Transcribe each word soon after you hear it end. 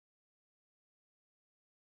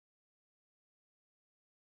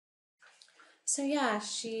So yeah,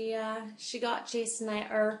 she got Jason and I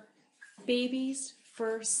our baby's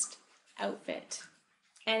first outfit,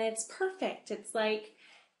 and it's perfect. It's like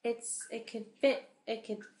it could fit. It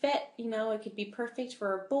could fit. You know, it could be perfect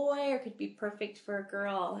for a boy or it could be perfect for a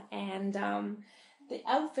girl. And the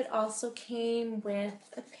outfit also came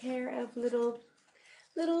with a pair of little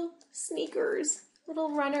sneakers,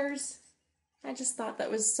 little runners. I just thought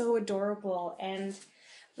that was so adorable, and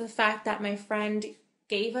the fact that my friend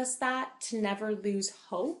gave us that to never lose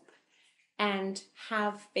hope and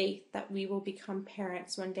have faith that we will become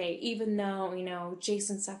parents one day, even though, you know,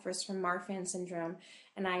 Jason suffers from Marfan syndrome,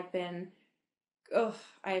 and I've been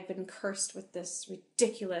cursed with this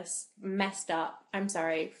ridiculous,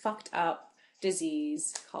 fucked up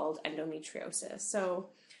disease called endometriosis. So,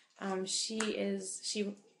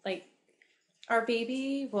 like, our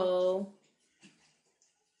baby will,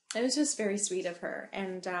 it was just very sweet of her,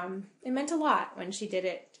 and it meant a lot when she did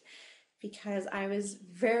it, because I was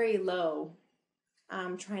very low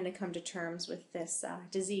trying to come to terms with this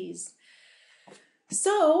disease.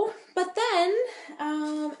 So, but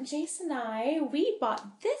then Jason and I, we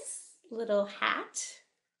bought this little hat.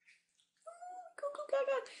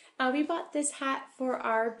 We bought this hat for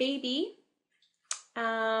our baby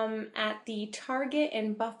at the Target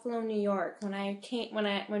in Buffalo, New York.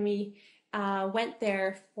 When we went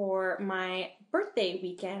there for my birthday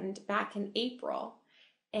weekend back in April,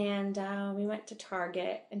 and we went to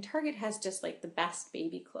Target, and Target has just like the best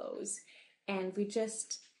baby clothes, and we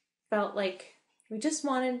just felt like we just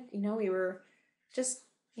wanted, you know, we were just,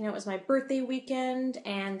 you know, it was my birthday weekend,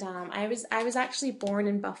 and I was actually born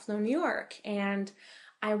in Buffalo, New York, and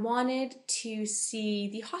I wanted to see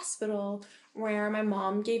the hospital where my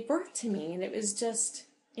mom gave birth to me, and it was just,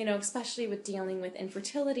 you know, especially with dealing with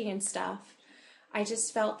infertility and stuff, I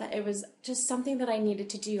just felt that it was just something that I needed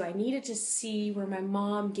to do. I needed to see where my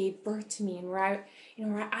mom gave birth to me and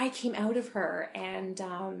where I came out of her. And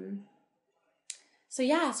so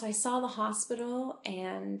I saw the hospital,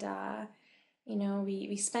 and you know,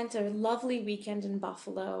 we spent a lovely weekend in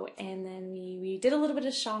Buffalo, and then we did a little bit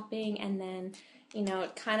of shopping, and then, you know,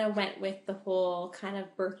 it kind of went with the whole kind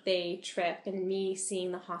of birthday trip and me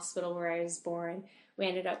seeing the hospital where I was born. We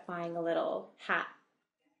ended up buying a little hat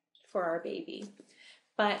for our baby.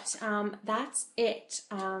 But that's it.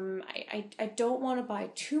 I don't want to buy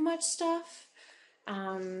too much stuff.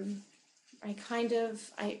 I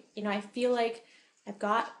feel like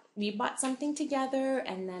we bought something together,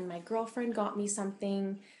 and then my girlfriend got me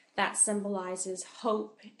something that symbolizes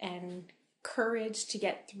hope and courage to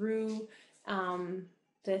get through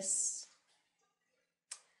this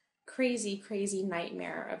crazy, crazy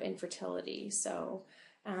nightmare of infertility. So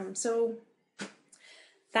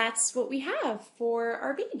that's what we have for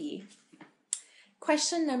our baby.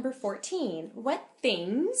 Question number 14. What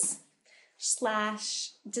things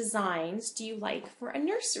 / designs do you like for a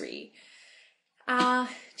nursery?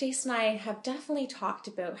 Jason and I have definitely talked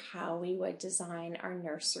about how we would design our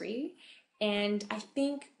nursery, and I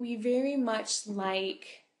think we very much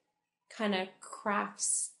like kind of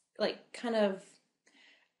crafts, like kind of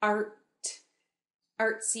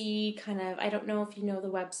artsy kind of, I don't know if you know the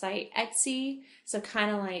website Etsy, so kind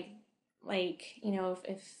of like, you know,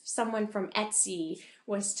 if someone from Etsy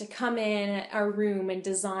was to come in our room and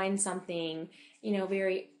design something, you know,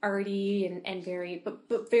 very arty and very,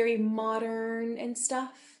 but very modern and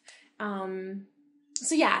stuff.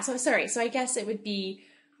 So I guess it would be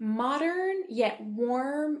modern yet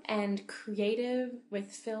warm and creative,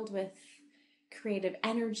 filled with creative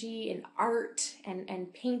energy and art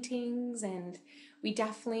and paintings. And we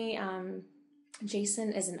definitely,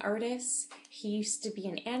 Jason is an artist. He used to be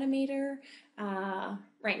an animator.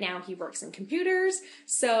 Right now he works in computers.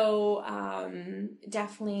 So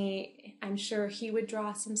definitely, I'm sure he would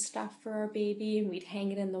draw some stuff for our baby, and we'd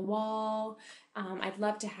hang it in the wall. I'd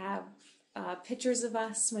love to have pictures of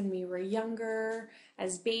us when we were younger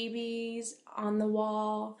as babies on the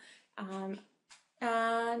wall.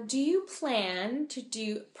 Do you plan to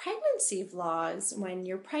do pregnancy vlogs when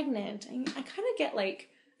you're pregnant? I kind of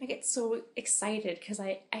I get so excited because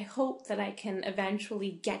I hope that I can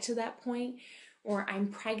eventually get to that point where I'm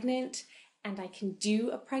pregnant and I can do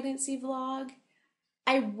a pregnancy vlog.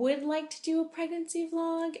 I would like to do a pregnancy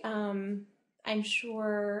vlog. I'm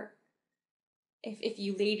sure if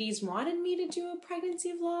you ladies wanted me to do a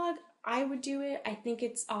pregnancy vlog, I would do it. I think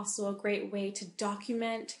it's also a great way to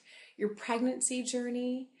document your pregnancy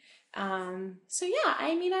journey. I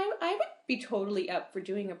would be totally up for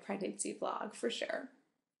doing a pregnancy vlog for sure.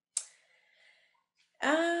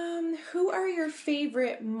 Who are your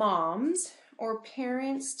favorite moms or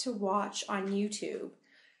parents to watch on YouTube?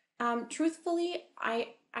 Truthfully,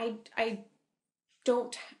 I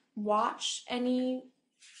don't watch any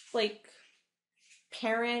like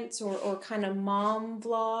parents or kind of mom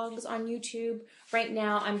vlogs on YouTube. Right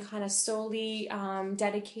now, I'm kind of solely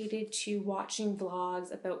dedicated to watching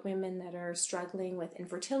vlogs about women that are struggling with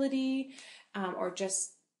infertility or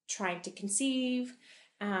just trying to conceive.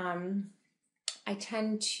 I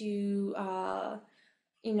tend to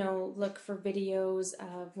look for videos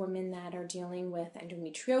of women that are dealing with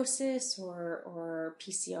endometriosis or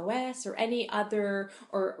PCOS or any other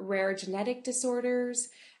or rare genetic disorders.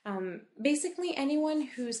 Basically, anyone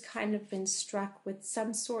who's kind of been struck with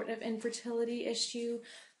some sort of infertility issue,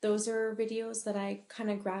 those are videos that I kind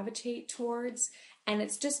of gravitate towards. And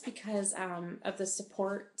it's just because of the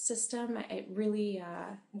support system. It really,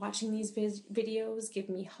 watching these videos give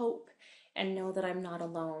me hope and know that I'm not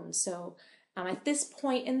alone. So at this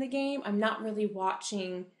point in the game, I'm not really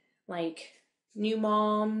watching like new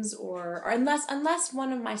moms or unless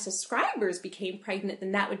one of my subscribers became pregnant,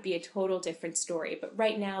 then that would be a total different story. But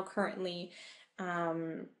right now, currently,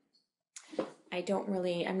 I'm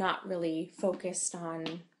not really focused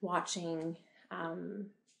on watching,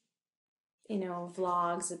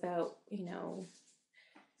 vlogs about,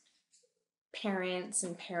 parents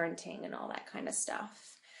and parenting and all that kind of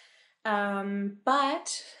stuff.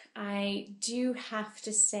 But I do have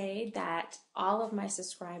to say that all of my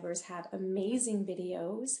subscribers have amazing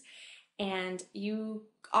videos, and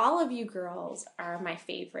all of you girls are my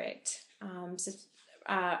favorite. All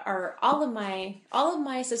of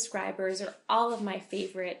my subscribers are all of my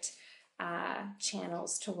favorite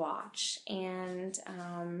channels to watch, and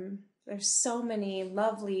there's so many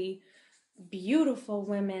lovely, beautiful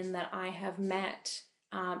women that I have met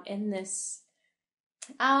in this.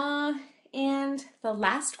 And the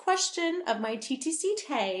last question of my TTC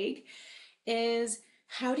tag is,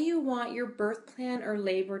 how do you want your birth plan or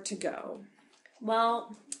labor to go?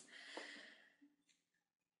 Well,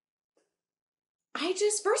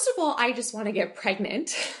 first of all, I just want to get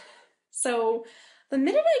pregnant. So the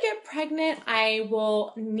minute I get pregnant, I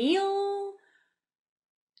will kneel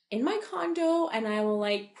in my condo and I will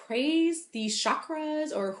praise these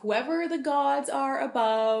chakras or whoever the gods are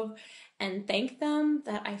above and thank them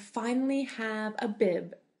that I finally have a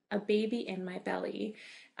BIB, a baby in my belly.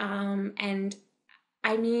 And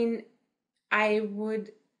I mean,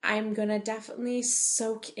 I'm gonna definitely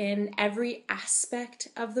soak in every aspect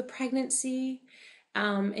of the pregnancy.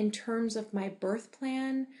 In terms of my birth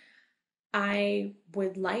plan, I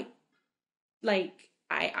would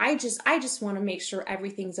I just want to make sure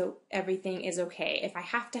everything is okay. If I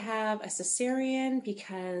have to have a cesarean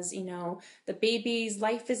because, the baby's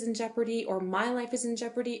life is in jeopardy or my life is in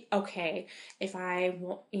jeopardy, okay. If I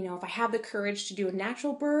have the courage to do a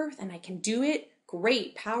natural birth and I can do it,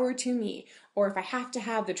 great, power to me. Or if I have to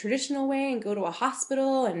have the traditional way and go to a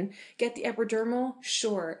hospital and get the epidural,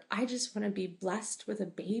 sure. I just want to be blessed with a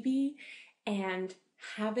baby and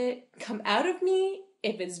have it come out of me.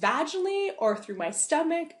 If it's vaginally or through my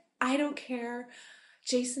stomach, I don't care.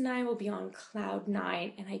 Jason and I will be on cloud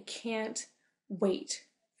 9, and I can't wait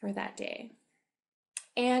for that day.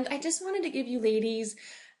 And I just wanted to give you ladies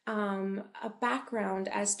a background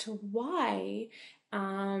as to why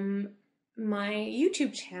my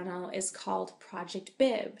YouTube channel is called Project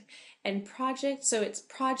BIB. And it's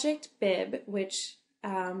Project BIB, which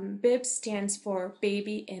BIB stands for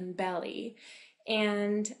Baby in Belly.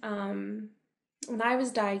 And when I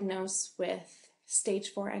was diagnosed with stage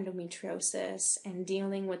 4 endometriosis and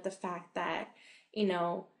dealing with the fact that,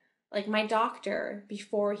 my doctor,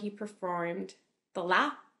 before he performed the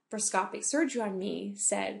laparoscopic surgery on me,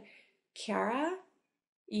 said, Kiara,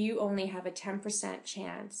 you only have a 10%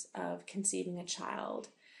 chance of conceiving a child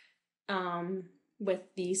with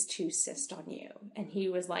these 2 cysts on you. And he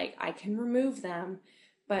was like, I can remove them,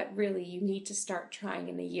 but really you need to start trying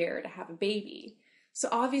in a year to have a baby. So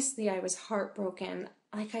obviously I was heartbroken.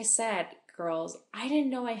 Like I said, girls, I didn't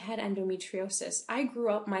know I had endometriosis. I grew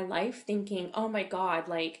up my life thinking, oh my God,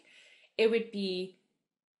 it would be,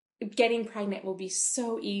 getting pregnant will be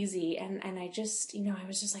so easy. And I just, I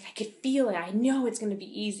was just I could feel it. I know it's going to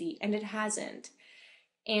be easy. And it hasn't.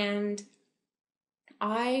 And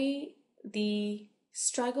the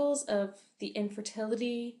struggles of the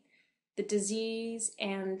infertility, the disease,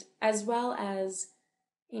 and as well as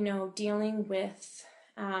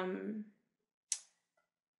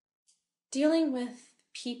dealing with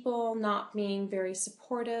people not being very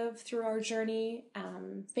supportive through our journey,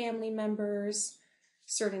 family members,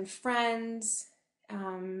 certain friends,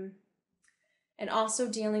 and also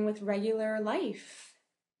dealing with regular life.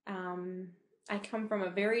 I come from a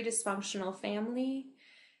very dysfunctional family,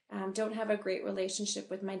 don't have a great relationship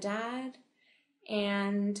with my dad,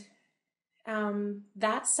 and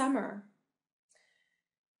that summer,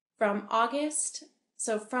 from August,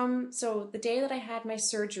 so the day that I had my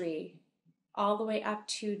surgery all the way up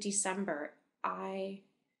to December, I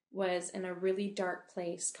was in a really dark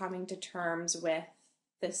place coming to terms with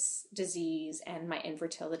this disease and my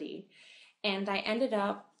infertility. And I ended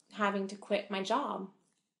up having to quit my job,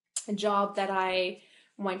 a job that I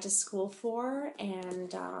went to school for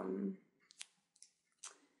and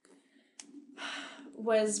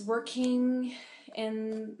was working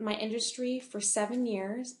in my industry for 7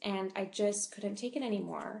 years, and I just couldn't take it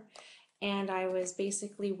anymore. And I was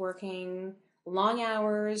basically working long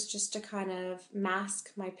hours just to kind of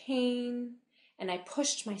mask my pain, and I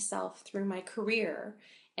pushed myself through my career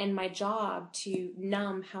and my job to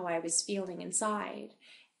numb how I was feeling inside.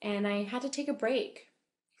 And I had to take a break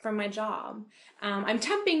from my job. I'm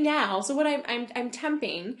temping now, so what I'm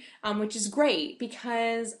temping, which is great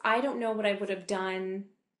because I don't know what I would have done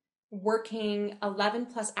working 11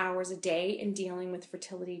 plus hours a day and dealing with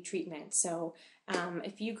fertility treatment. So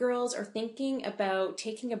if you girls are thinking about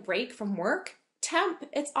taking a break from work, temp,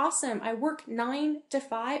 it's awesome. I work 9 to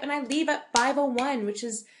 5 and I leave at 5:01, which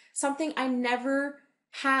is something I never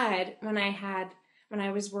had when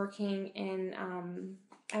I was working in,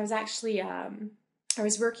 I was actually, I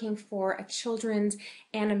was working for a children's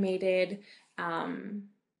animated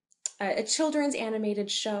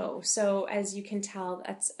show. So as you can tell,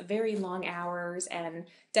 that's very long hours and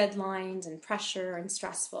deadlines and pressure and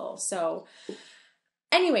stressful. So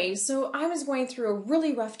anyway, so I was going through a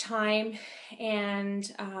really rough time,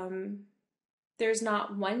 and there's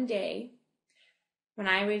not one day when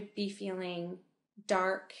I would be feeling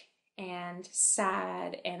dark and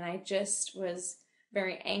sad, and I just was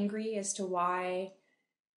very angry as to why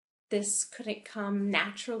this couldn't come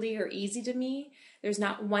naturally or easy to me. There's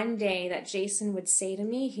not one day that Jason would say to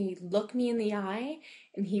me, he'd look me in the eye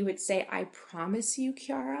and he would say, "I promise you,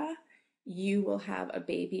 Kiara, you will have a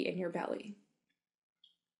baby in your belly."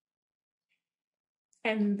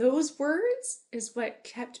 And those words is what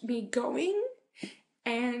kept me going,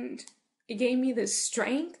 and it gave me the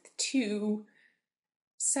strength to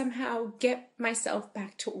somehow get myself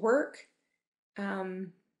back to work,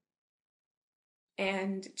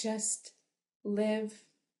 and just live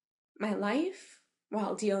my life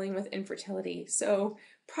while dealing with infertility. So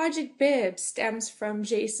Project BIB stems from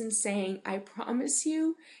Jason saying, "I promise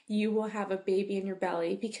you, you will have a baby in your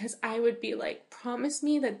belly," because I would be like, "Promise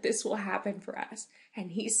me that this will happen for us."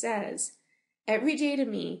 And he says every day to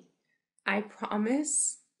me, "I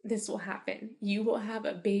promise this will happen. You will have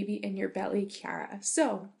a baby in your belly, Kiara."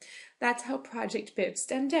 So that's how Project BIB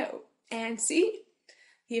stemmed out. And see,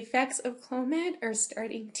 the effects of Clomid are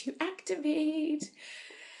starting to activate.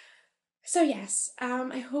 So yes,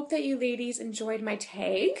 I hope that you ladies enjoyed my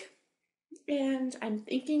tag, and I'm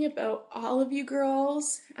thinking about all of you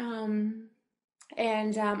girls, and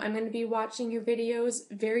I'm going to be watching your videos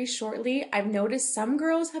very shortly. I've noticed some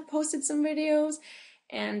girls have posted some videos,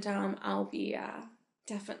 and I'll be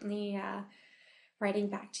definitely writing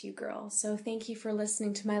back to you girls. So thank you for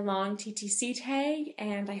listening to my long TTC tag,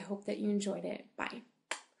 and I hope that you enjoyed it. Bye.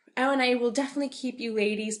 Oh, and I will definitely keep you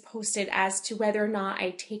ladies posted as to whether or not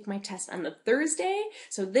I take my test on the Thursday,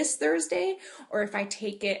 so this Thursday, or if I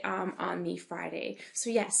take it on the Friday. So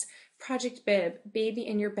yes, Project BIB, baby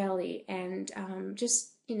in your belly, and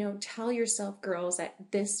just, tell yourself, girls,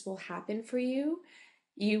 that this will happen for you.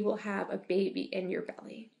 You will have a baby in your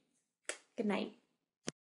belly. Good night.